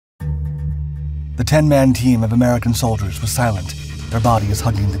The 10-man team of American soldiers was silent, their bodies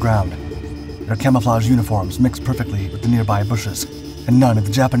hugging the ground. Their camouflage uniforms mixed perfectly with the nearby bushes, and none of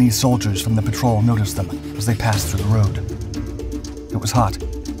the Japanese soldiers from the patrol noticed them as they passed through the road. It was hot,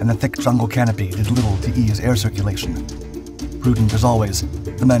 and the thick jungle canopy did little to ease air circulation. Prudent as always,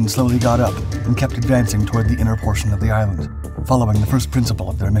 the men slowly got up and kept advancing toward the inner portion of the island, following the first principle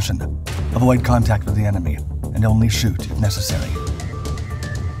of their mission: avoid contact with the enemy, and only shoot if necessary.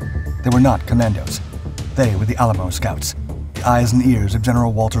 They were not commandos. They were the Alamo Scouts, the eyes and ears of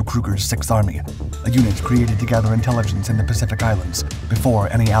General Walter Krueger's 6th Army, a unit created to gather intelligence in the Pacific Islands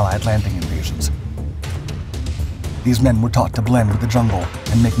before any Allied landing invasions. These men were taught to blend with the jungle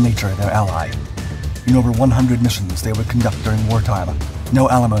and make nature their ally. In over 100 missions they would conduct during wartime, no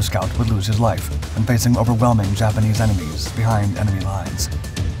Alamo Scout would lose his life when facing overwhelming Japanese enemies behind enemy lines.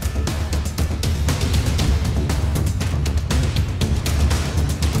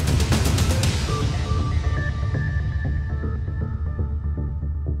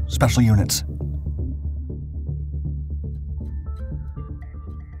 Special Units.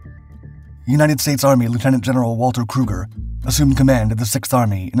 United States Army Lieutenant General Walter Krueger assumed command of the 6th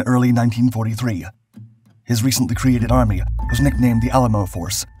Army in early 1943. His recently created army was nicknamed the Alamo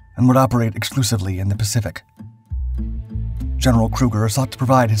Force and would operate exclusively in the Pacific. General Krueger sought to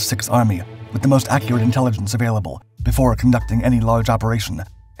provide his 6th Army with the most accurate intelligence available before conducting any large operation,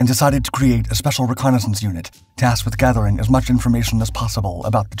 and decided to create a special reconnaissance unit tasked with gathering as much information as possible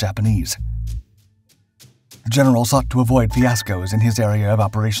about the Japanese. The general sought to avoid fiascos in his area of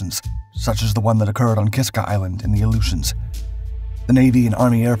operations, such as the one that occurred on Kiska Island in the Aleutians. The Navy and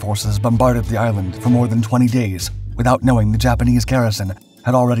Army Air Forces bombarded the island for more than 20 days without knowing the Japanese garrison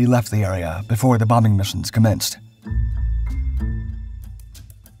had already left the area before the bombing missions commenced.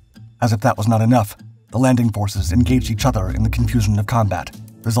 As if that was not enough, the landing forces engaged each other in the confusion of combat,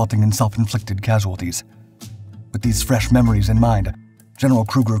 resulting in self-inflicted casualties. With these fresh memories in mind, General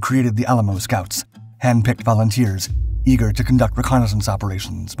Krueger created the Alamo Scouts, hand-picked volunteers eager to conduct reconnaissance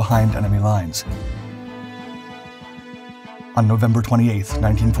operations behind enemy lines. On November 28,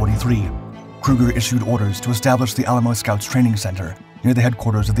 1943, Krueger issued orders to establish the Alamo Scouts Training Center near the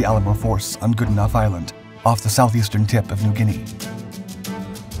headquarters of the Alamo Force on Goodenough Island, off the southeastern tip of New Guinea.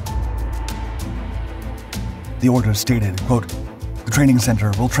 The orders stated, quote, "The training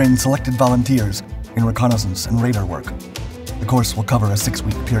center will train selected volunteers in reconnaissance and radar work. The course will cover a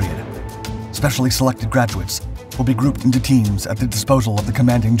 6-week period. Specially selected graduates will be grouped into teams at the disposal of the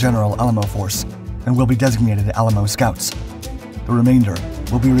commanding General Alamo Force and will be designated Alamo Scouts. The remainder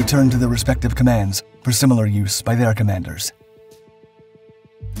will be returned to their respective commands for similar use by their commanders."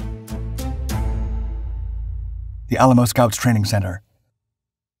 The Alamo Scouts Training Center.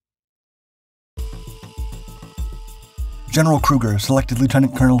 General Krueger selected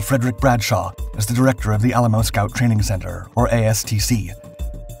Lieutenant Colonel Frederick Bradshaw as the director of the Alamo Scout Training Center, or ASTC.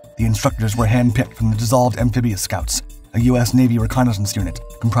 The instructors were hand-picked from the dissolved Amphibious Scouts, a U.S. Navy reconnaissance unit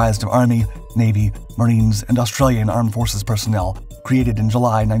comprised of Army, Navy, Marines, and Australian Armed Forces personnel created in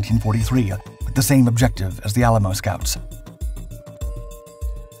July 1943 with the same objective as the Alamo Scouts.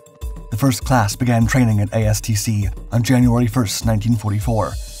 The first class began training at ASTC on January 1,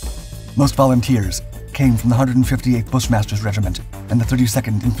 1944. Most volunteers came from the 158th Bushmasters Regiment and the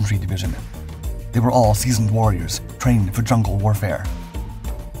 32nd Infantry Division. They were all seasoned warriors, trained for jungle warfare.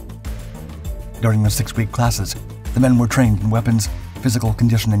 During the 6-week classes, the men were trained in weapons, physical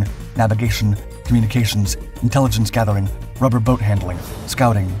conditioning, navigation, communications, intelligence gathering, rubber boat handling,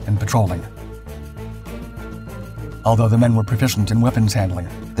 scouting, and patrolling. Although the men were proficient in weapons handling,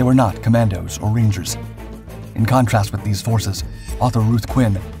 they were not commandos or rangers. In contrast with these forces, author Ruth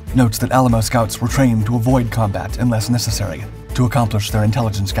Quinn notes that Alamo Scouts were trained to avoid combat unless necessary to accomplish their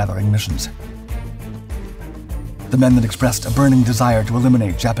intelligence-gathering missions. The men that expressed a burning desire to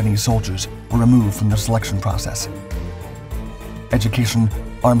eliminate Japanese soldiers were removed from the selection process. Education,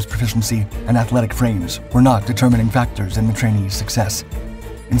 arms proficiency, and athletic frames were not determining factors in the trainees' success.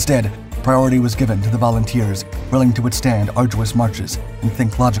 Instead, priority was given to the volunteers willing to withstand arduous marches and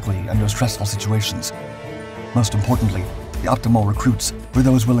think logically under stressful situations. Most importantly, the optimal recruits were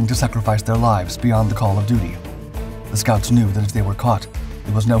those willing to sacrifice their lives beyond the call of duty. The Scouts knew that if they were caught,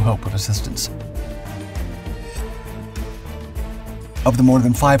 there was no hope of assistance. Of the more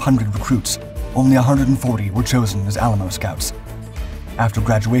than 500 recruits, only 140 were chosen as Alamo Scouts. After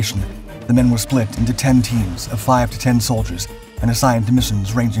graduation, the men were split into 10 teams of 5 to 10 soldiers and assigned to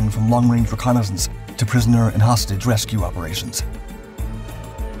missions ranging from long-range reconnaissance to prisoner and hostage rescue operations.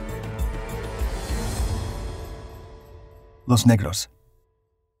 Los Negros.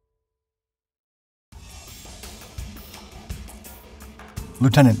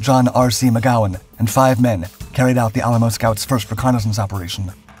 Lieutenant John R.C. McGowan and 5 men carried out the Alamo Scouts' first reconnaissance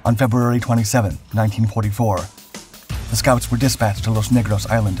operation on February 27, 1944. The Scouts were dispatched to Los Negros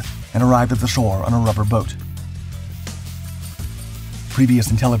Island and arrived at the shore on a rubber boat.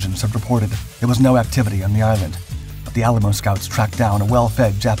 Previous intelligence had reported there was no activity on the island, but the Alamo Scouts tracked down a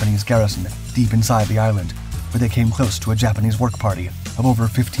well-fed Japanese garrison deep inside the island, where they came close to a Japanese work party of over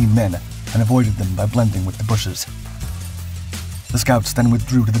 15 men and avoided them by blending with the bushes. The Scouts then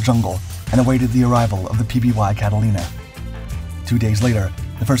withdrew to the jungle and awaited the arrival of the PBY Catalina. 2 days later,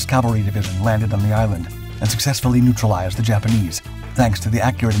 the 1st Cavalry Division landed on the island and successfully neutralized the Japanese, thanks to the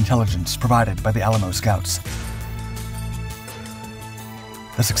accurate intelligence provided by the Alamo Scouts.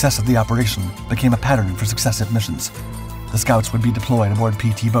 The success of the operation became a pattern for successive missions. The Scouts would be deployed aboard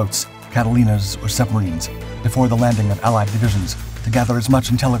PT boats, Catalinas, or submarines before the landing of Allied divisions to gather as much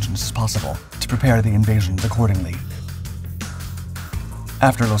intelligence as possible to prepare the invasions accordingly.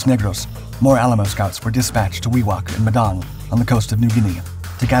 After Los Negros, more Alamo Scouts were dispatched to Wewak and Madang on the coast of New Guinea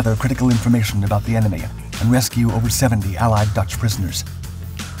to gather critical information about the enemy and rescue over 70 Allied Dutch prisoners.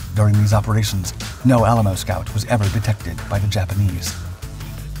 During these operations, no Alamo Scout was ever detected by the Japanese.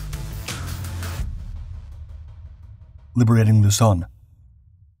 Liberating Luzon.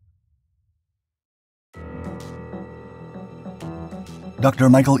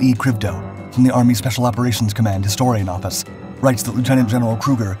 Dr. Michael E. Krivdo, from the Army Special Operations Command Historian Office, writes that Lieutenant General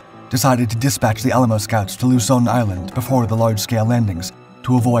Krueger decided to dispatch the Alamo Scouts to Luzon Island before the large-scale landings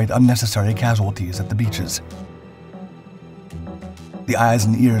to avoid unnecessary casualties at the beaches. The eyes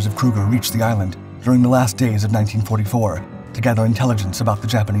and ears of Krueger reached the island during the last days of 1944 to gather intelligence about the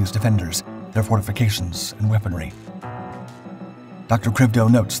Japanese defenders, their fortifications, and weaponry. Dr.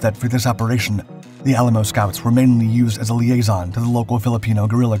 Krivdo notes that for this operation, the Alamo Scouts were mainly used as a liaison to the local Filipino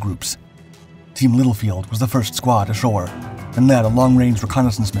guerrilla groups. Team Littlefield was the first squad ashore and led a long-range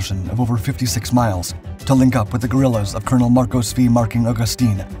reconnaissance mission of over 56 miles to link up with the guerrillas of Colonel Marcos V. Marking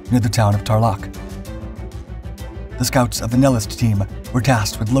Agustin near the town of Tarlac. The Scouts of the Nellist team were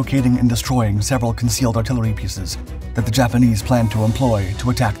tasked with locating and destroying several concealed artillery pieces that the Japanese planned to employ to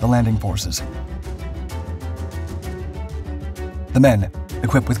attack the landing forces. The men,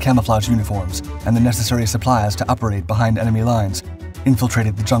 equipped with camouflage uniforms and the necessary supplies to operate behind enemy lines,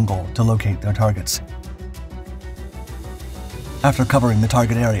 infiltrated the jungle to locate their targets. After covering the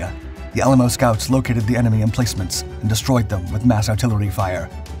target area, the Alamo Scouts located the enemy emplacements and destroyed them with mass artillery fire,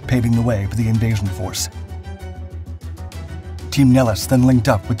 paving the way for the invasion force. Team Nellis then linked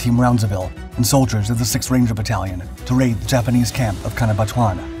up with Team Roundsville and soldiers of the 6th Ranger Battalion to raid the Japanese camp of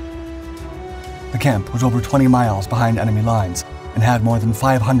Canabatuan. The camp was over 20 miles behind enemy lines and had more than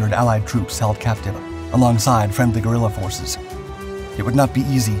 500 Allied troops held captive, alongside friendly guerrilla forces. It would not be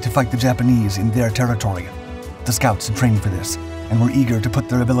easy to fight the Japanese in their territory. The Scouts had trained for this, and were eager to put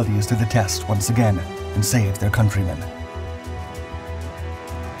their abilities to the test once again and save their countrymen.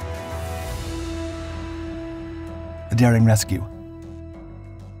 The Daring Rescue.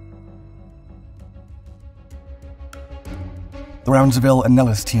 The Roundsville and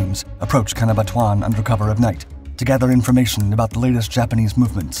Nellis teams approached Canabatuan under cover of night to gather information about the latest Japanese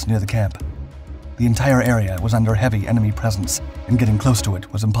movements near the camp. The entire area was under heavy enemy presence, and getting close to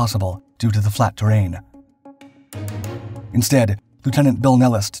it was impossible due to the flat terrain. Instead, Lieutenant Bill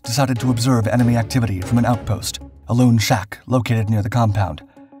Nellist decided to observe enemy activity from an outpost, a lone shack located near the compound.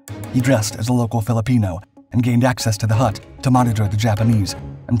 He dressed as a local Filipino and gained access to the hut to monitor the Japanese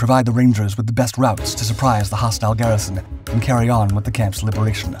and provide the Rangers with the best routes to surprise the hostile garrison and carry on with the camp's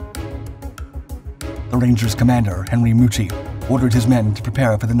liberation. The Rangers' commander, Henry Mucci, ordered his men to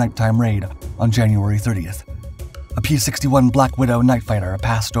prepare for the nighttime raid on January 30th. A P-61 Black Widow night fighter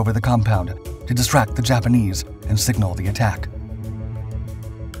passed over the compound to distract the Japanese and signal the attack.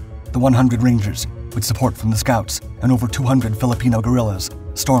 The 100 Rangers, with support from the Scouts and over 200 Filipino guerrillas,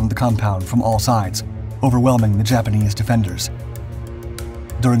 stormed the compound from all sides, overwhelming the Japanese defenders.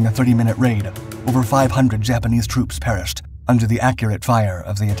 During the 30-minute raid, over 500 Japanese troops perished under the accurate fire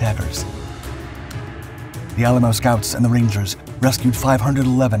of the attackers. The Alamo Scouts and the Rangers rescued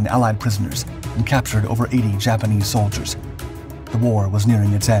 511 Allied prisoners and captured over 80 Japanese soldiers. The war was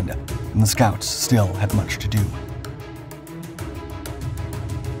nearing its end, and the Scouts still had much to do.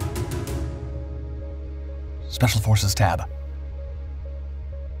 Special Forces tab.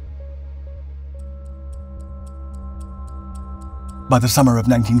 By the summer of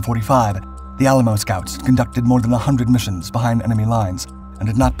 1945, the Alamo Scouts had conducted more than 100 missions behind enemy lines and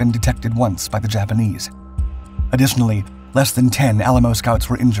had not been detected once by the Japanese. Additionally, less than 10 Alamo Scouts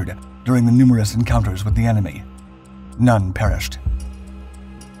were injured during the numerous encounters with the enemy. None perished.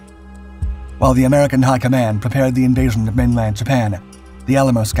 While the American High Command prepared the invasion of mainland Japan, the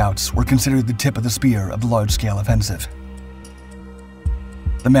Alamo Scouts were considered the tip of the spear of the large-scale offensive.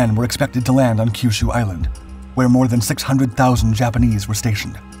 The men were expected to land on Kyushu Island, where more than 600,000 Japanese were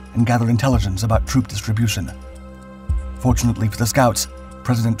stationed, and gather intelligence about troop distribution. Fortunately for the Scouts,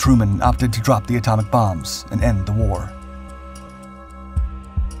 President Truman opted to drop the atomic bombs and end the war.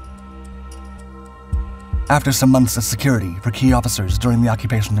 After some months of security for key officers during the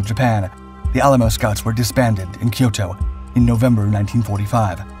occupation of Japan, the Alamo Scouts were disbanded in Kyoto in November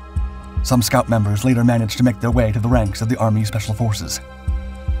 1945. Some Scout members later managed to make their way to the ranks of the Army Special Forces.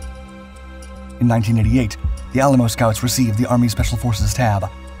 In 1988, the Alamo Scouts received the Army Special Forces tab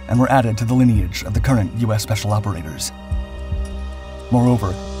and were added to the lineage of the current U.S. Special Operators.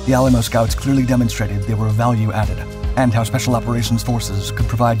 Moreover, the Alamo Scouts clearly demonstrated they were value-added, and how Special Operations Forces could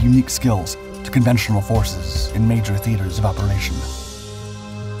provide unique skills to conventional forces in major theaters of operation.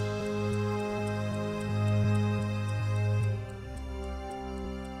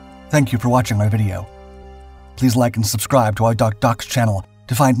 Thank you for watching our video. Please like and subscribe to our Doc Docs channel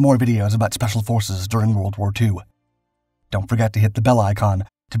to find more videos about Special Forces during World War II. Don't forget to hit the bell icon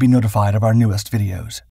to be notified of our newest videos.